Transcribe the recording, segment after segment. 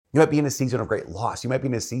You might be in a season of great loss. You might be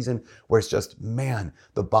in a season where it's just, man,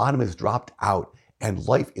 the bottom has dropped out and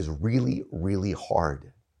life is really, really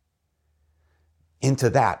hard. Into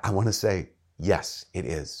that, I want to say, yes, it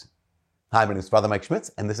is. Hi, my name is Father Mike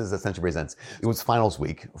Schmitz, and this is Ascension Presents. It was finals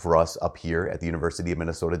week for us up here at the University of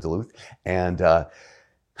Minnesota Duluth. And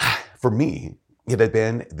for me, it had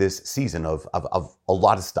been this season of a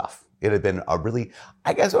lot of stuff. It had been a really,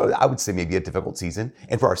 I guess I would say maybe a difficult season.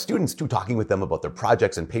 And for our students too, talking with them about their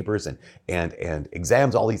projects and papers and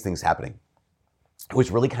exams, all these things happening. It was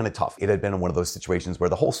really kind of tough. It had been one of those situations where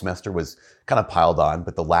the whole semester was kind of piled on,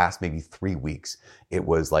 but the last maybe 3 weeks, it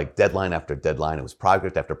was like deadline after deadline. It was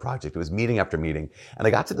project after project. It was meeting after meeting. And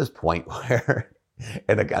I got to this point where,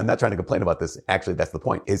 and I'm not trying to complain about this. Actually, that's the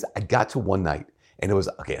point, is I got to one night and it was,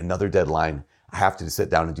 okay, another deadline. I have to sit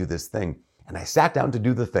down and do this thing. And I sat down to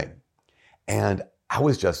do the thing. And I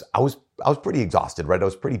was pretty exhausted, right? I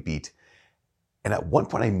was pretty beat. And at one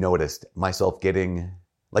point I noticed myself getting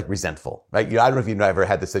like resentful, right? I don't know if you've ever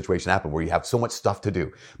had this situation happen where you have so much stuff to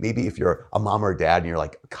do. Maybe if you're a mom or a dad and you're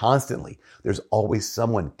like constantly, there's always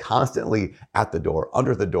someone constantly at the door,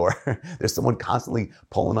 under the door. There's someone constantly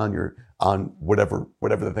pulling on whatever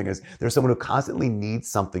the thing is. There's someone who constantly needs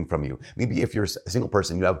something from you. Maybe if you're a single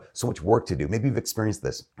person, you have so much work to do. Maybe you've experienced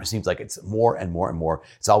this. It seems like it's more and more and more.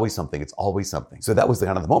 It's always something. It's always something. So that was the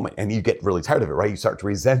kind of the moment. And you get really tired of it, right? You start to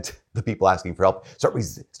resent the people asking for help.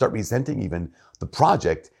 Start resenting even the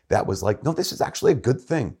project that was like, no, this is actually a good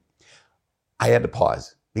thing. I had to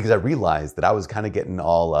pause because I realized that I was kind of getting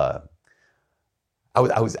all, I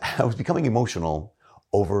was becoming emotional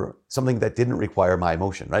over something that didn't require my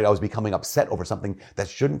emotion, right? I was becoming upset over something that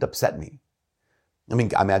shouldn't upset me. I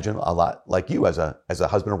mean, I imagine a lot like you as a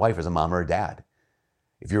husband or wife, as a mom or a dad.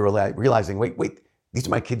 If you're realizing, wait, these are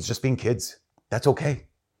my kids just being kids. That's okay.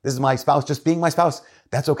 This is my spouse just being my spouse.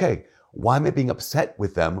 That's okay. Why am I being upset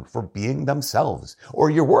with them for being themselves? Or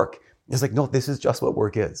your work. It's like, no, this is just what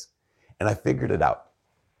work is. And I figured it out.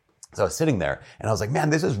 So I was sitting there and I was like, man,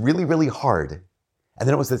 this is really, really hard. And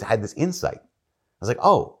then I had this insight. I was like,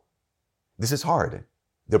 oh, this is hard.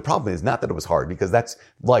 The problem is not that it was hard, because that's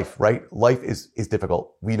life, right? Life is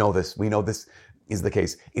difficult. We know this. We know this is the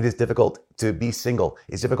case. It is difficult to be single.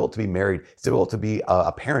 It's difficult to be married. It's difficult to be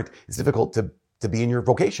a parent. It's difficult to be in your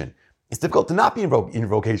vocation. It's difficult to not be in your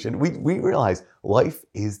vocation. We realize life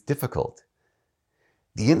is difficult.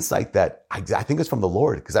 The insight that I think is from the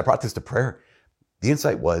Lord, because I brought this to prayer. The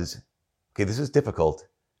insight was, okay, this is difficult.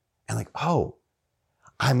 And like, oh,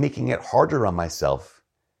 I'm making it harder on myself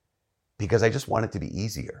because I just want it to be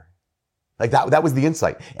easier. Like that was the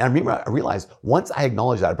insight. And I realized once I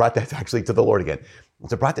acknowledged that, I brought that actually to the Lord again.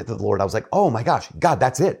 Once I brought that to the Lord, I was like, oh my gosh, God,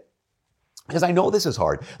 that's it. Because I know this is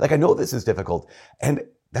hard. Like I know this is difficult. And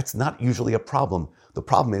that's not usually a problem. The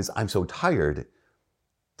problem is I'm so tired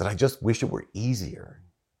that I just wish it were easier.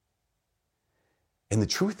 And the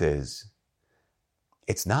truth is,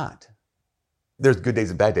 it's not. There's good days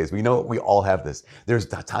and bad days. We know we all have this. There's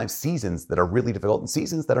times, seasons that are really difficult and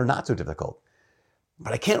seasons that are not so difficult.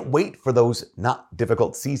 But I can't wait for those not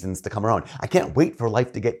difficult seasons to come around. I can't wait for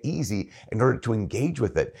life to get easy in order to engage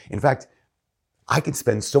with it. In fact, I could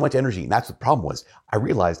spend so much energy, and that's what the problem was. I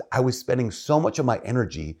realized I was spending so much of my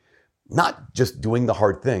energy not just doing the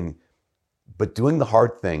hard thing, but doing the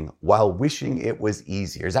hard thing while wishing it was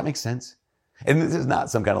easier. Does that make sense? And this is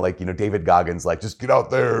not some kind of like, David Goggins, like just get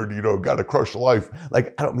out there and, got to crush life.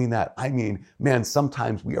 Like, I don't mean that. I mean, man,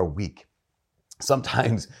 sometimes we are weak.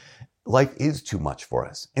 Sometimes life is too much for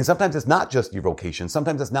us. And sometimes it's not just your vocation.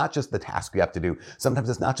 Sometimes it's not just the task you have to do.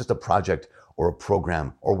 Sometimes it's not just a project or a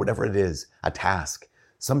program or whatever it is, a task.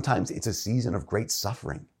 Sometimes it's a season of great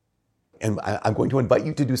suffering. And I'm going to invite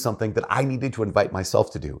you to do something that I needed to invite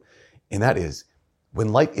myself to do. And that is, when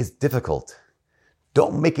life is difficult,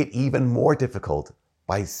 don't make it even more difficult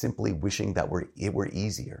by simply wishing that it were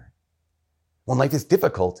easier. When life is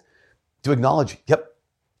difficult, to acknowledge, yep,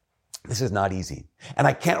 this is not easy. And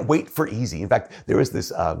I can't wait for easy. In fact, there was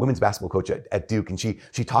this women's basketball coach at Duke, and she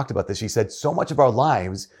talked about this. She said, so much of our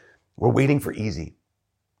lives, we're waiting for easy.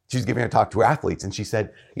 She was giving a talk to her athletes, and she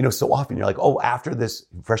said, so often you're like, oh, after this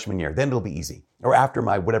freshman year, then it'll be easy. Or after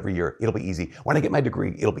my whatever year, it'll be easy. When I get my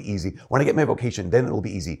degree, it'll be easy. When I get my vocation, then it'll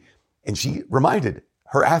be easy. And she reminded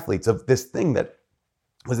her athletes of this thing that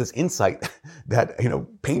was this insight that,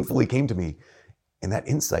 painfully came to me. And that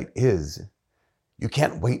insight is, you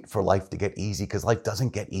can't wait for life to get easy, because life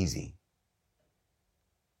doesn't get easy.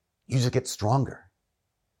 You just get stronger.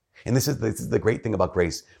 And this is the great thing about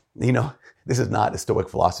grace. This is not a Stoic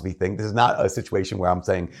philosophy thing. This is not a situation where I'm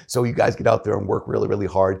saying, so you guys get out there and work really, really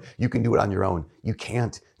hard. You can do it on your own. You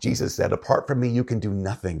can't. Jesus said, apart from me, you can do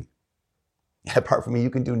nothing. Apart from me, you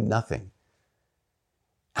can do nothing.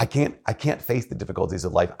 I can't face the difficulties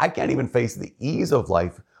of life. I can't even face the ease of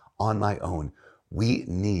life on my own. We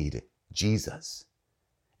need Jesus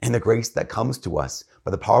and the grace that comes to us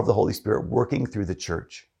by the power of the Holy Spirit working through the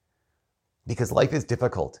church. Because life is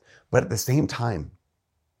difficult, but at the same time,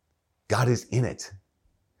 God is in it.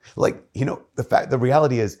 The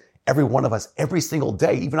reality is every one of us, every single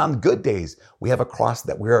day, even on good days, we have a cross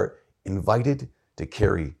that we're invited to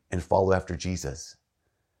carry and follow after Jesus.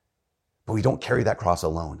 But we don't carry that cross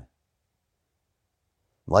alone.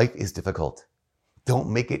 Life is difficult. Don't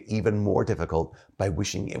make it even more difficult by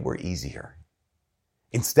wishing it were easier.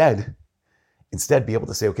 Instead, be able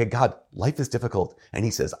to say, okay, God, life is difficult. And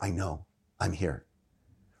he says, I know, I'm here.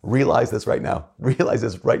 Realize this right now. Realize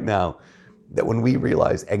this right now, that when we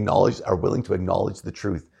are willing to acknowledge the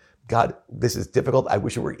truth, God, this is difficult. I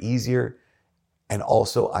wish it were easier. And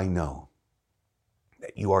also I know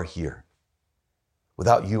that you are here.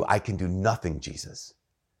 Without you, I can do nothing, Jesus.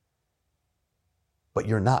 But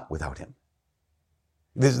you're not without him.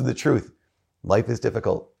 This is the truth. Life is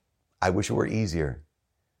difficult. I wish it were easier.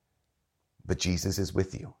 But Jesus is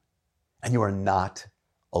with you. And you are not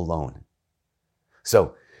alone.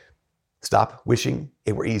 So stop wishing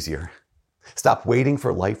it were easier. Stop waiting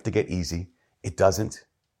for life to get easy. It doesn't.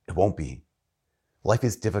 It won't be. Life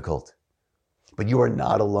is difficult. But you are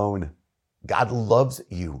not alone. God loves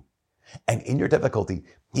you. And in your difficulty,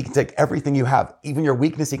 he can take everything you have, even your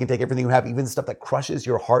weakness. He can take everything you have, even the stuff that crushes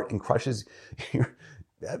your heart and crushes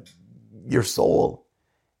your soul.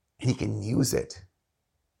 And he can use it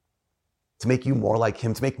to make you more like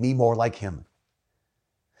him, to make me more like him.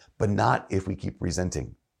 But not if we keep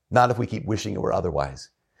resenting, not if we keep wishing it were otherwise,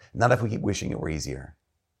 not if we keep wishing it were easier.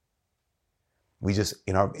 We just,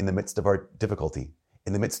 in the midst of our difficulty,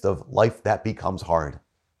 in the midst of life that becomes hard,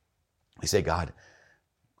 we say, God,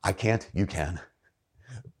 I can't, you can.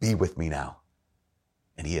 Be with me now.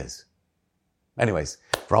 And he is. Anyways,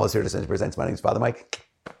 for all this here to presents, my name is Father Mike.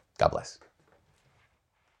 God bless.